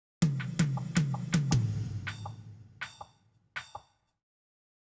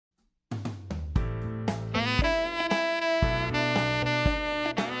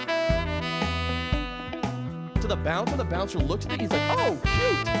the bouncer looks at me, he's like, oh,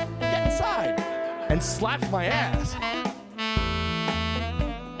 cute, get inside, and slaps my ass.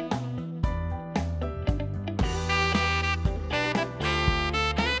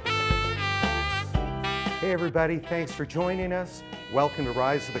 Hey everybody, thanks for joining us. Welcome to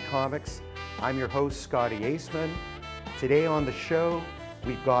Rise of the Comics. I'm your host, Scotty Aceman. Today on the show,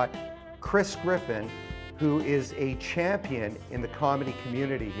 we've got Chris Griffin, who is a champion in the comedy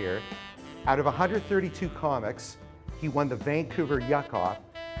community here. Out of 132 comics, he won the Vancouver Yuck Off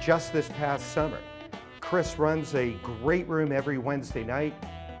just this past summer. Chris runs a great room every Wednesday night,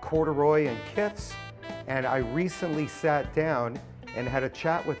 Corduroy and Kits, and I recently sat down and had a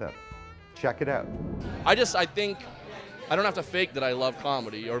chat with him. Check it out. I think I don't have to fake that I love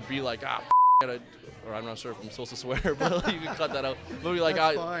comedy or be like, or I'm not sure if I'm supposed to swear, but you can cut that out. But be like,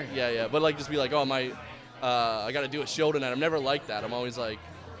 that's fine. Yeah. But like, just be like, oh, I got to do a show tonight. I'm never like that. I'm always like,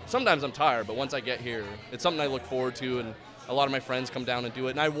 sometimes I'm tired, but once I get here, it's something I look forward to, and a lot of my friends come down and do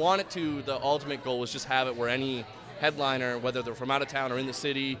it. And I want it to, the ultimate goal was just have it where any headliner, whether they're from out of town or in the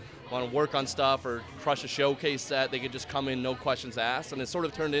city, want to work on stuff or crush a showcase set, they could just come in, no questions asked. And it sort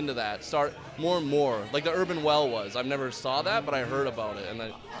of turned into that. Start more and more, like the Urban Well was. I've never saw that, but I heard about it.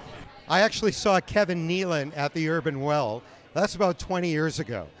 And I actually saw Kevin Nealon at the Urban Well. That's about 20 years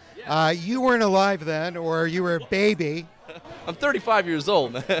ago. Yeah. You weren't alive then, or you were a baby. I'm 35 years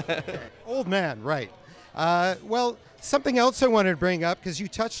old, man. Old man, right. Well, something else I wanted to bring up, because you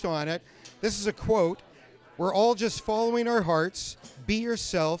touched on it. This is a quote. We're all just following our hearts. Be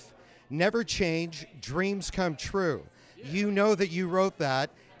yourself. Never change. Dreams come true. You know that you wrote that,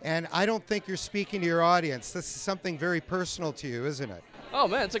 and I don't think you're speaking to your audience. This is something very personal to you, isn't it? Oh,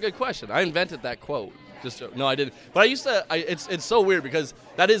 man, it's a good question. I invented that quote. No, I didn't. But I used to, it's so weird because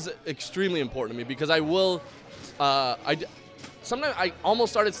that is extremely important to me because I will, sometimes I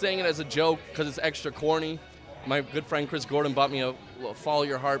almost started saying it as a joke because it's extra corny. My good friend Chris Gordon bought me a follow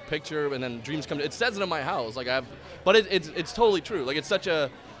your heart picture, and then dreams come. It says it in my house, like but it's totally true. Like it's such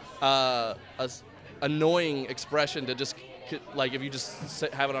a annoying expression to just like if you just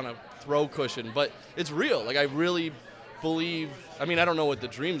have it on a throw cushion, but it's real. Like I really believe. I mean, I don't know what the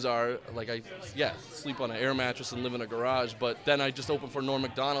dreams are. Like sleep on an air mattress and live in a garage, but then I just opened for Norm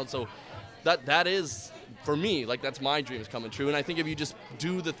Macdonald, so that is. For me, like that's my dreams coming true. And I think if you just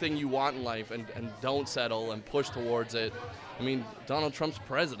do the thing you want in life and don't settle and push towards it, I mean, Donald Trump's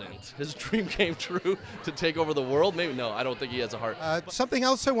president. His dream came true to take over the world. Maybe, no, I don't think he has a heart. Something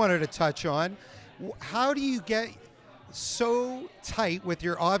else I wanted to touch on. How do you get so tight with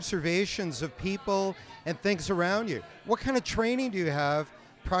your observations of people and things around you? What kind of training do you have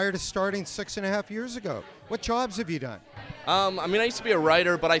prior to starting 6.5 years ago? What jobs have you done? I mean, I used to be a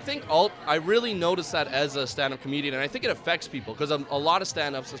writer, but I think I really noticed that as a stand-up comedian, and I think it affects people because a lot of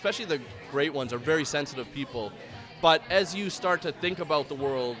stand-ups, especially the great ones, are very sensitive people. But as you start to think about the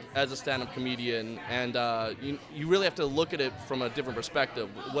world as a stand-up comedian, and you really have to look at it from a different perspective.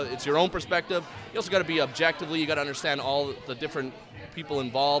 It's your own perspective. You also got to be objectively. You got to understand all the different people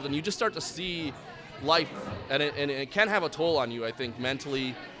involved, and you just start to see life, and it can have a toll on you, I think,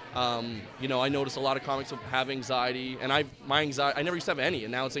 mentally. I notice a lot of comics have anxiety, and my anxiety, I never used to have any,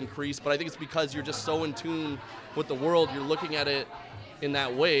 and now it's increased, but I think it's because you're just so in tune with the world, you're looking at it in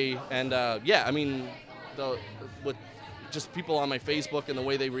that way, and I mean, with just people on my Facebook and the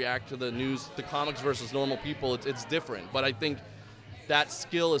way they react to the news, the comics versus normal people, it's different, but I think that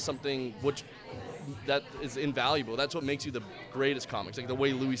skill is something that is invaluable. That's what makes you the greatest comics, like the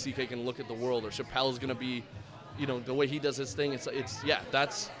way Louis C.K. can look at the world, or Chappelle's going to be, the way he does his thing,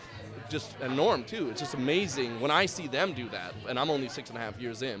 that's just a norm too. It's just amazing when I see them do that, and I'm only 6.5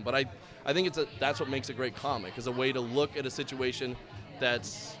 years in. But I think that's what makes a great comic, is a way to look at a situation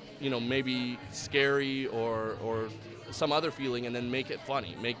that's maybe scary or some other feeling, and then make it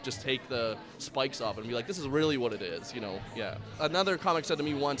funny. Just take the spikes off and be like, this is really what it is. Yeah. Another comic said to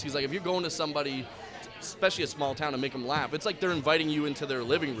me once, he's like, if you're going to somebody, especially a small town, to make them laugh, it's like they're inviting you into their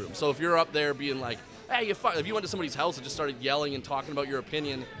living room. So if you're up there being like, hey, if you went to somebody's house and just started yelling and talking about your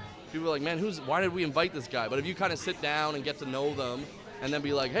opinion, people are like, man, why did we invite this guy? But if you kind of sit down and get to know them and then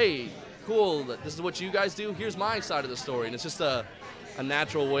be like, hey, cool, this is what you guys do, here's my side of the story. And it's just a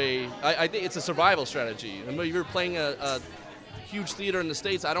natural way. I think it's a survival strategy. I mean, if you're playing a huge theater in the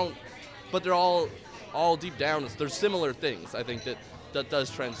States, but they're all deep down, there's similar things, I think, that does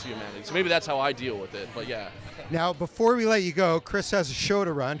trends to humanity. So maybe that's how I deal with it, but yeah. Now, before we let you go, Chris has a show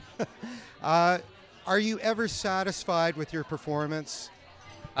to run. Are you ever satisfied with your performance?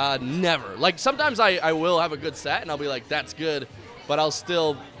 Never. Like, sometimes I will have a good set, and I'll be like, that's good, but I'll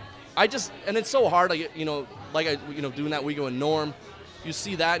still, and it's so hard, doing that week with Norm, you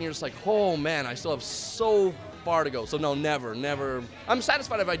see that, and you're just like, oh, man, I still have so far to go. So no, never. I'm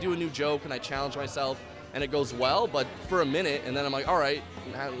satisfied if I do a new joke and I challenge myself and it goes well, but for a minute, and then I'm like, all right,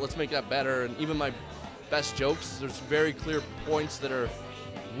 let's make that better. And even my best jokes, there's very clear points that are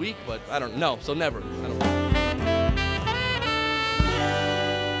weak, but I don't know. So never. I don't know.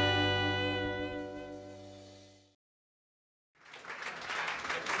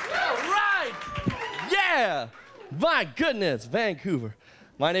 Yeah! My goodness, Vancouver.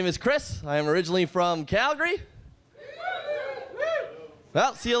 My name is Chris. I am originally from Calgary.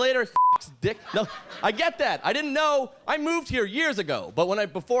 Well, see you later, dick. No, I get that. I didn't know. I moved here years ago,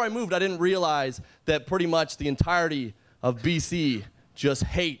 but before I moved, I didn't realize that pretty much the entirety of BC just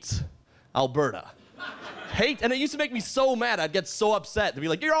hates Alberta. And it used to make me so mad. I'd get so upset. They'd be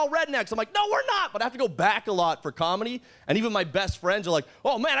like, you're all rednecks. I'm like, no, we're not. But I have to go back a lot for comedy. And even my best friends are like,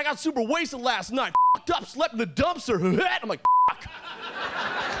 oh, man, I got super wasted last night. Fucked up, slept in the dumpster. I'm like, fuck.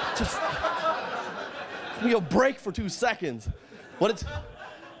 Just give me a break for 2 seconds. But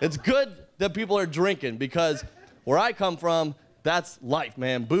it's good that people are drinking because where I come from, that's life,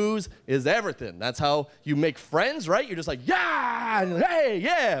 man. Booze is everything. That's how you make friends, right? You're just like, yeah, and hey,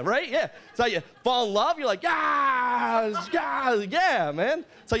 yeah, right? Yeah. It's how you fall in love. You're like, yeah, man.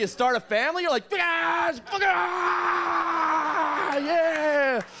 It's how you start a family. You're like, yeah.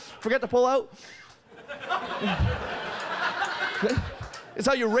 Forget to pull out. It's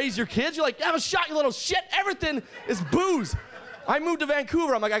how you raise your kids. You're like, have a shot, you little shit. Everything is booze. I moved to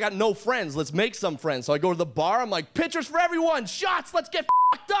Vancouver. I'm like, I got no friends. Let's make some friends. So I go to the bar. I'm like, pitchers for everyone. Shots. Let's get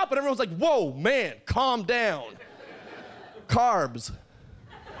fucked up. And everyone's like, whoa, man, calm down. Carbs.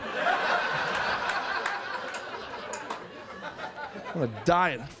 I'm gonna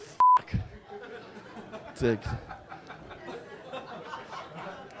die in fuck. Damn.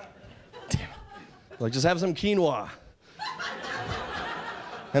 Like, just have some quinoa.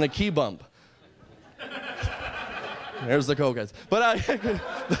 And a key bump. There's the coke, guys. But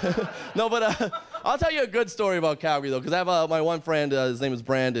I'll tell you a good story about Calgary, though, because I have my one friend, his name is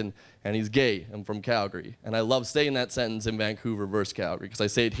Brandon, and he's gay. I'm from Calgary. And I love saying that sentence in Vancouver versus Calgary, because I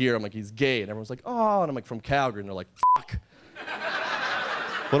say it here, I'm like, he's gay. And everyone's like, oh, and I'm like, from Calgary. And they're like, fuck.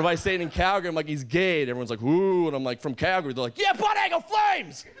 But if I say it in Calgary, I'm like, he's gay. And everyone's like, ooh. And I'm like, from Calgary. They're like, yeah, butt angle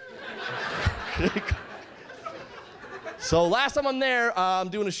flames. So last time I'm there, I'm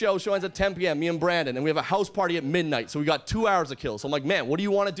doing a show ends at 10 p.m., me and Brandon, and we have a house party at midnight, so we got 2 hours to kill. So I'm like, man, what do you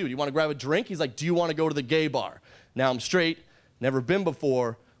want to do? Do you want to grab a drink? He's like, do you want to go to the gay bar? Now I'm straight, never been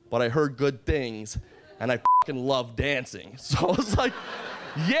before, but I heard good things, and I fucking love dancing. So I was like,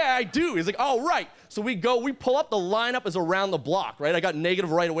 yeah, I do. He's like, oh, right. So we pull up, the lineup is around the block, right? I got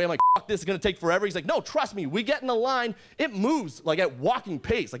negative right away. I'm like, fuck, this is gonna take forever. He's like, no, trust me, we get in the line, it moves like at walking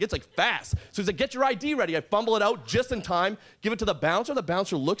pace, like it's like fast. So he's like, get your ID ready. I fumble it out just in time, give it to the bouncer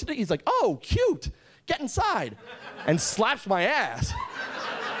looks at it, he's like, oh, cute, get inside, and slaps my ass.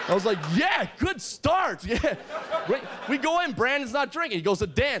 I was like, yeah, good start, yeah. We go in, Brandon's not drinking, he goes to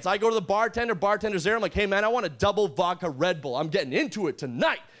dance. I go to the bartender's there, I'm like, hey man, I want a double vodka Red Bull, I'm getting into it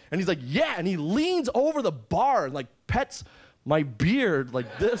tonight. And he's like, yeah, and he leans over the bar and like pets my beard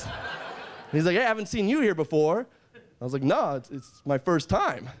like this. And he's like, hey, I haven't seen you here before. I was like, no, it's my first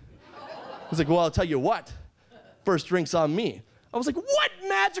time. He's like, well, I'll tell you what, first drink's on me. I was like, what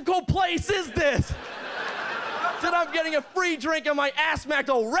magical place is this? That I'm getting a free drink and my ass smacked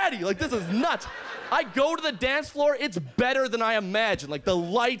already. Like, this is nuts. I go to the dance floor, it's better than I imagined. Like, the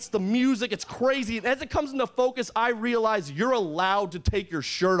lights, the music, it's crazy. And as it comes into focus, I realize you're allowed to take your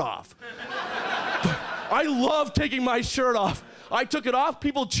shirt off. I love taking my shirt off. I took it off,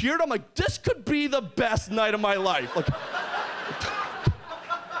 people cheered. I'm like, this could be the best night of my life. Like,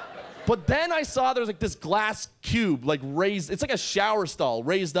 but then I saw there's like this glass cube, like raised, it's like a shower stall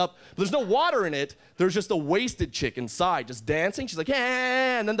raised up. But there's no water in it. There's just a wasted chick inside just dancing. She's like,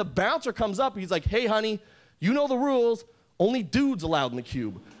 yeah. And then the bouncer comes up. He's like, hey, honey, you know the rules. Only dudes allowed in the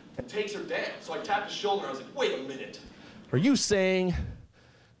cube. And takes her down. So I tapped his shoulder. I was like, wait a minute. Are you saying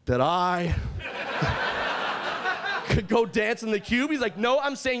that I could go dance in the cube? He's like, no,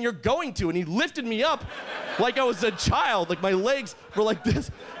 I'm saying you're going to. And he lifted me up like I was a child. Like my legs were like this.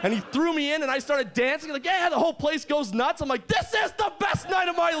 And he threw me in and I started dancing. Like, yeah, the whole place goes nuts. I'm like, this is the best night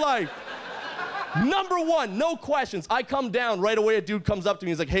of my life. Number one, no questions. I come down right away. A dude comes up to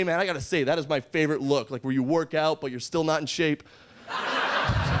me. He's like, hey man, I gotta say, that is my favorite look. Like where you work out, but you're still not in shape.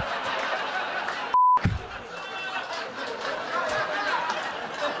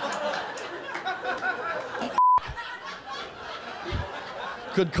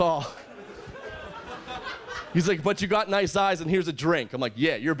 Good call. He's like, but you got nice eyes and here's a drink. I'm like,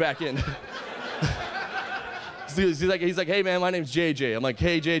 yeah, you're back in. he's like, hey man, my name's JJ. I'm like,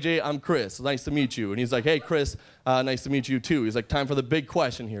 hey JJ, I'm Chris. Nice to meet you. And he's like, hey Chris, nice to meet you too. He's like, time for the big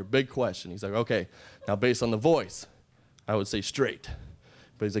question here, big question. He's like, okay, now based on the voice, I would say straight.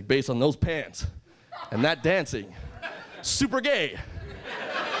 But he's like, based on those pants and that dancing, super gay.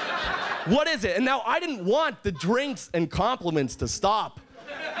 What is it? And now I didn't want the drinks and compliments to stop.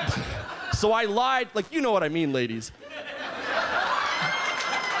 So I lied, like, you know what I mean, ladies.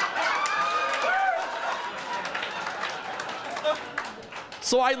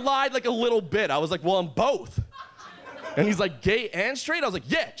 So I lied like a little bit. I was like, well, I'm both. And he's like, gay and straight? I was like,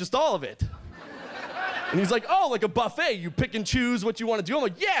 yeah, just all of it. And he's like, oh, like a buffet. You pick and choose what you want to do. I'm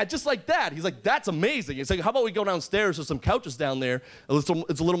like, yeah, just like that. He's like, that's amazing. He's like, how about we go downstairs? There's some couches down there. It's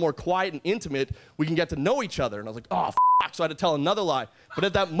a little more quiet and intimate. We can get to know each other. And I was like, oh, f***. So I had to tell another lie. But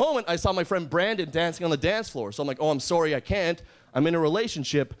at that moment, I saw my friend Brandon dancing on the dance floor. So I'm like, oh, I'm sorry, I can't. I'm in a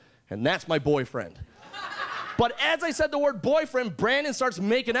relationship, and that's my boyfriend. But as I said the word boyfriend, Brandon starts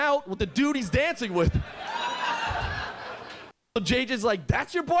making out with the dude he's dancing with. So JJ's like,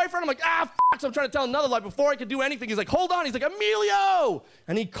 that's your boyfriend? I'm like, ah, f***. So I'm trying to tell another lie. Before I could do anything, he's like, hold on. He's like, Emilio!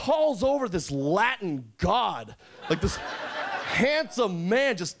 And he calls over this Latin god. Like this handsome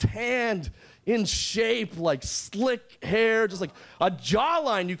man, just tanned, in shape, like slick hair, just like a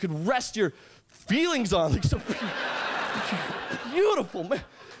jawline you could rest your feelings on. Like so beautiful, man.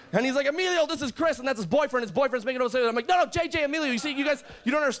 And he's like, Emilio, this is Chris, and that's his boyfriend. His boyfriend's making us say that. I'm like, no, JJ, Emilio, you see, you guys,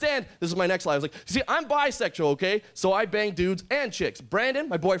 you don't understand. This is my next lie. I was like, you see, I'm bisexual, okay? So I bang dudes and chicks. Brandon,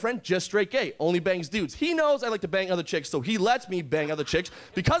 my boyfriend, just straight gay, only bangs dudes. He knows I like to bang other chicks, so he lets me bang other chicks.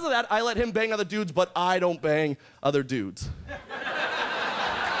 Because of that, I let him bang other dudes, but I don't bang other dudes.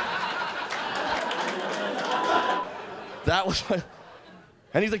 That was my...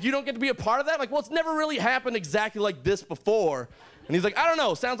 And he's like, you don't get to be a part of that? I'm like, well, it's never really happened exactly like this before. And he's like, I don't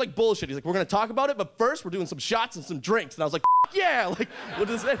know, sounds like bullshit. He's like, we're gonna talk about it, but first we're doing some shots and some drinks. And I was like, yeah, like, what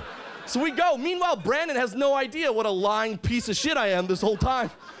is it? So we go. Meanwhile, Brandon has no idea what a lying piece of shit I am this whole time.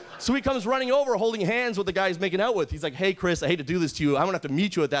 So he comes running over, holding hands with the guy he's making out with. He's like, hey, Chris, I hate to do this to you. I'm gonna have to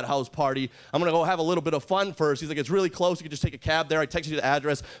meet you at that house party. I'm gonna go have a little bit of fun first. He's like, it's really close. You can just take a cab there. I text you the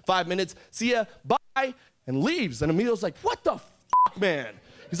address, 5 minutes. See ya, bye, and leaves. And Emilio's like, what the fuck, man?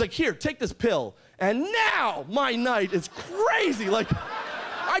 He's like, here, take this pill. And now my night is crazy. Like,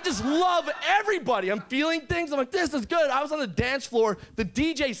 I just love everybody. I'm feeling things. I'm like, this is good. I was on the dance floor. The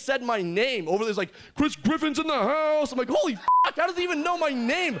DJ said my name over there's like, Chris Griffin's in the house. I'm like, holy fuck, how does he even know my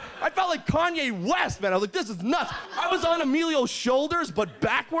name? I felt like Kanye West, man. I was like, this is nuts. I was on Emilio's shoulders, but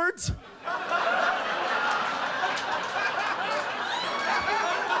backwards.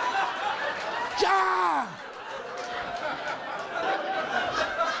 Yeah!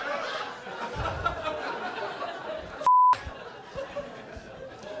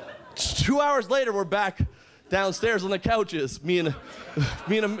 2 hours later, we're back downstairs on the couches. Me and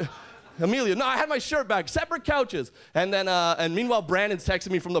Amelia. No, I had my shirt back. Separate couches. And then, and meanwhile, Brandon's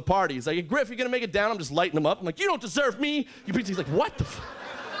texting me from the party. He's like, hey, Griff, you gonna make it down? I'm just lighting him up. I'm like, you don't deserve me. He's like, what the f?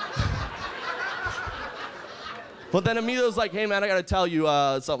 But then Emilio's like, hey man, I gotta tell you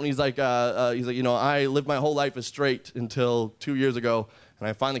something. He's like, you know, I lived my whole life as straight until 2 years ago, and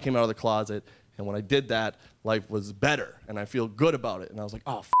I finally came out of the closet. And when I did that, life was better, and I feel good about it. And I was like,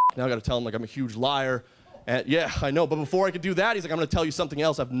 oh, f***, now I gotta tell him like I'm a huge liar. And yeah, I know, but before I could do that, he's like, I'm gonna tell you something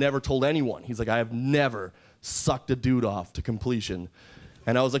else I've never told anyone. He's like, I have never sucked a dude off to completion.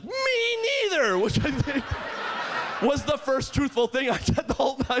 And I was like, me neither, which I think was the first truthful thing I said the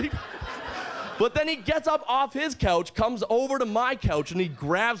whole night. But then he gets up off his couch, comes over to my couch, and he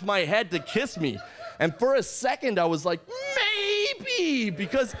grabs my head to kiss me. And for a second, I was like, maybe,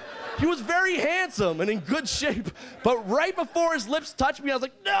 because he was very handsome and in good shape. But right before his lips touched me, I was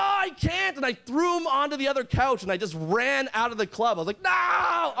like, no, I can't. And I threw him onto the other couch, and I just ran out of the club. I was like,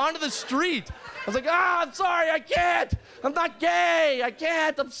 no, onto the street. I was like, I'm sorry, I can't. I'm not gay, I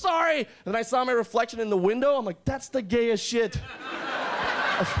can't, I'm sorry. And then I saw my reflection in the window. I'm like, that's the gayest shit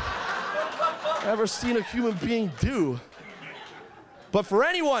I've ever seen a human being do. But for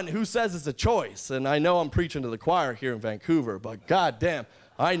anyone who says it's a choice, and I know I'm preaching to the choir here in Vancouver, but goddamn,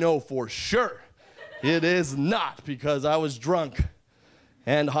 I know for sure it is not, because I was drunk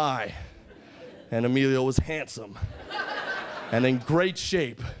and high, and Emilio was handsome and in great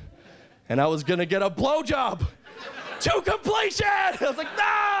shape, and I was gonna get a blowjob to completion. I was like,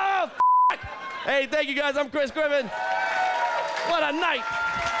 no, f***. Hey, thank you guys, I'm Chris Griffin. What a night.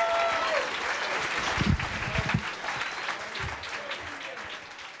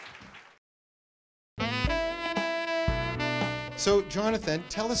 So, Jonathan,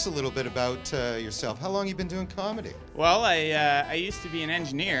 tell us a little bit about yourself. How long have you been doing comedy? Well, I used to be an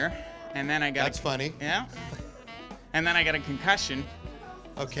engineer, and then I got... That's funny. Yeah? and then I got a concussion.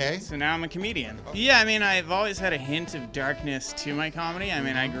 Okay. So now I'm a comedian. Yeah, I mean, I've always had a hint of darkness to my comedy. I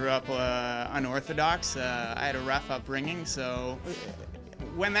mean, I grew up unorthodox. I had a rough upbringing, so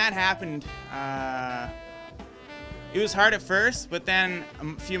when that happened, it was hard at first, but then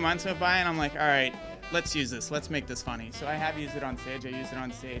a few months went by and I'm like, all right, let's use this. Let's make this funny. So I have used it on stage. I used it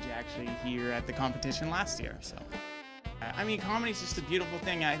on stage actually here at the competition last year. So, I mean, comedy's just a beautiful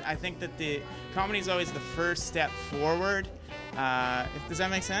thing. I think that the comedy's always the first step forward. Does that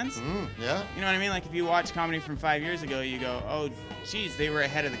make sense? Yeah. You know what I mean? Like if you watch comedy from 5 years ago, you go, oh, geez, they were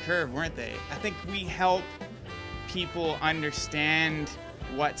ahead of the curve, weren't they? I think we help people understand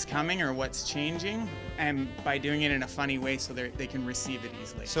what's coming or what's changing, and by doing it in a funny way so they can receive it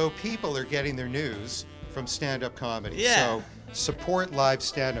easily. So people are getting their news from stand-up comedy. Yeah. So support live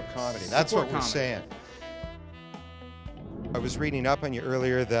stand-up comedy. That's Support what we're comedy. saying. I was reading up on you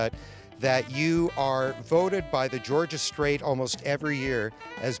earlier that you are voted by the Georgia Straight almost every year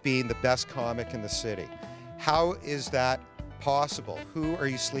as being the best comic in the city. How is that possible? Who are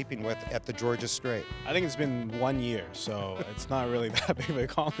you sleeping with at the Georgia Straight? I think it's been 1 year, so it's not really that big of an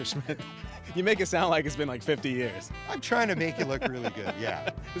accomplishment. You make it sound like it's been like 50 years. I'm trying to make you look really good,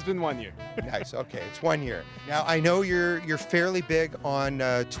 yeah. It's been 1 year. Nice, okay, it's 1 year. Now, I know you're fairly big on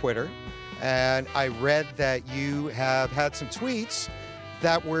Twitter, and I read that you have had some tweets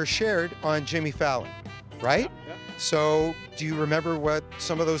that were shared on Jimmy Fallon, right? Yeah. So, do you remember what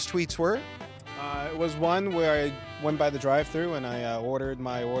some of those tweets were? It was one where I went by the drive-thru and I ordered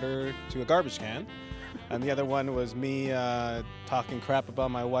my order to a garbage can. And the other one was me talking crap about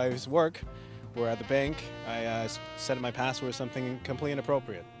my wife's work, where at the bank I set my password as something completely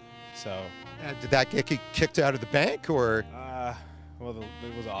inappropriate. So, Did that get you kicked out of the bank, or? well,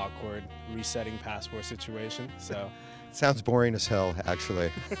 it was an awkward resetting password situation, so. Sounds boring as hell,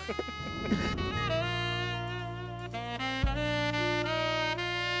 actually.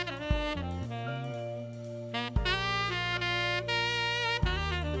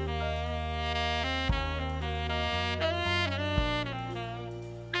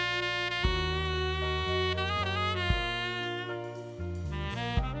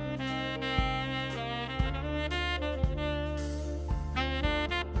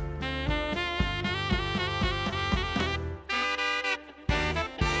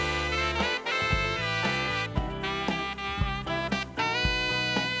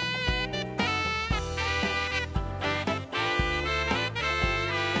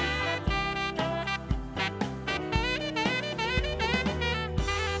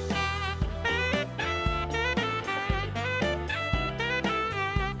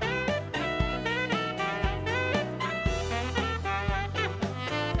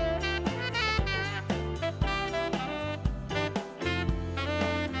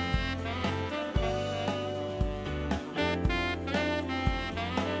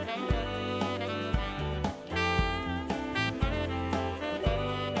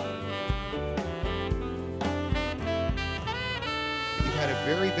 Had a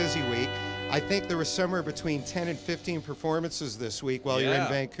very busy week. I think there was somewhere between 10 and 15 performances this week while you're in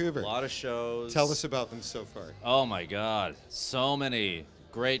Vancouver. A lot of shows. Tell us about them so far. Oh my God, so many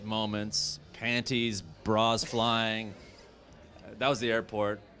great moments. Panties, bras flying. That was the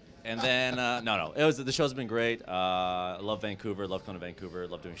airport. And then, the show's been great. I love Vancouver, love coming to Vancouver,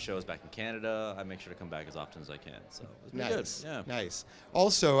 love doing shows back in Canada. I make sure to come back as often as I can. So it's been Nice. good. Yeah. Nice.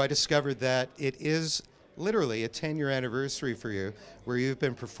 Also, I discovered that it is literally a 10-year anniversary for you, where you've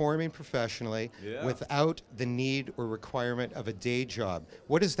been performing professionally without the need or requirement of a day job.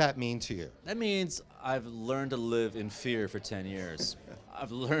 What does that mean to you? That means I've learned to live in fear for 10 years.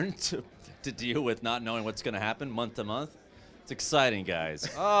 I've learned to deal with not knowing what's going to happen month to month. It's exciting, guys.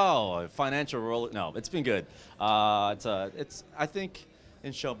 Oh, financial roll. No, it's been good. I think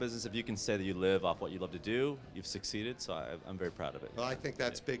in show business, if you can say that you live off what you love to do, you've succeeded. So I'm very proud of it. Well, I think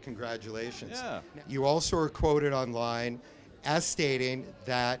that's big congratulations. Yeah. You also are quoted online as stating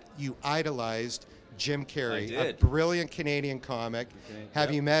that you idolized Jim Carrey, I did. a brilliant Canadian comic. Have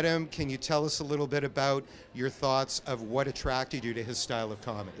Yep. you met him? Can you tell us a little bit about your thoughts of what attracted you to his style of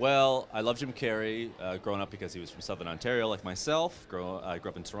comedy? Well, I love Jim Carrey growing up because he was from Southern Ontario, like myself. I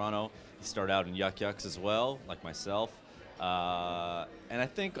grew up in Toronto. He started out in Yuck Yucks as well, like myself. And I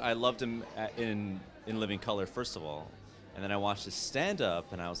think I loved him in Living Color, first of all. And then I watched his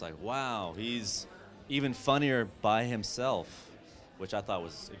stand-up, and I was like, wow, he's even funnier by himself, which I thought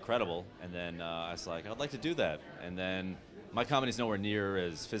was incredible. And then I was like, I'd like to do that. And then my comedy's nowhere near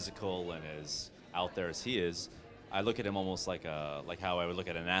as physical and as out there as he is. I look at him almost like how I would look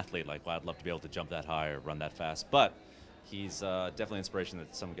at an athlete, like, well, I'd love to be able to jump that high or run that fast. But he's definitely an inspiration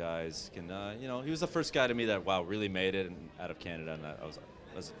that some guys can, you know, he was the first guy to me that, wow, really made it out of Canada, and that was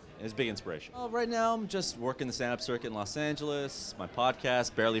a big inspiration. Right now, I'm just working the stand-up circuit in Los Angeles. My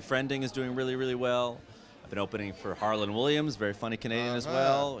podcast, Barely Friending, is doing really, really well. I've been opening for Harlan Williams, very funny Canadian as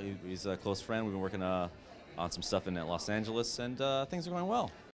well. He's a close friend. We've been working on some stuff in Los Angeles, and things are going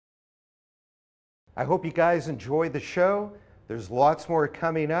well. I hope you guys enjoyed the show. There's lots more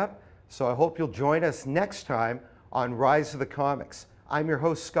coming up, so I hope you'll join us next time on Rise of the Comics. I'm your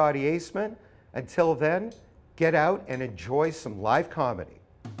host, Scotty Aceman. Until then, get out and enjoy some live comedy.